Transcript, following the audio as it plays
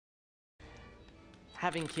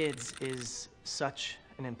Having kids is such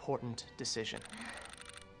an important decision.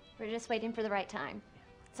 We're just waiting for the right time.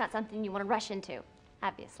 It's not something you want to rush into,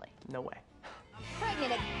 obviously. No way. I'm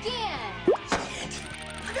pregnant again!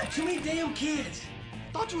 I got too many damn kids.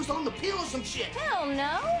 Thought you was on the pill or some shit. Hell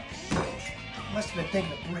no! Must have been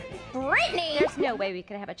thinking of Brittany. Brittany! There's no way we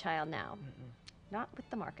could have a child now. Not with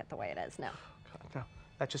the market the way it is, no. God, no,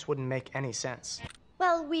 that just wouldn't make any sense.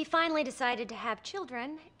 Well, we finally decided to have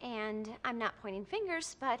children, and I'm not pointing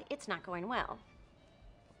fingers, but it's not going well.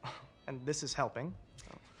 And this is helping.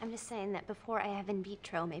 I'm just saying that before I have in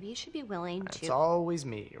vitro, maybe you should be willing to... It's always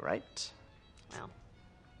me, right? Well,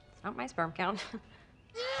 it's not my sperm count.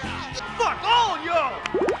 Fuck all of you!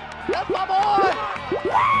 That's my boy!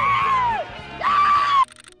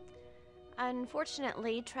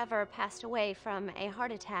 Unfortunately, Trevor passed away from a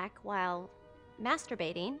heart attack while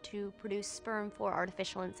masturbating to produce sperm for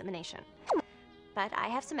artificial insemination. But I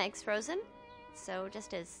have some eggs frozen, so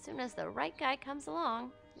just as soon as the right guy comes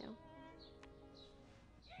along, you know.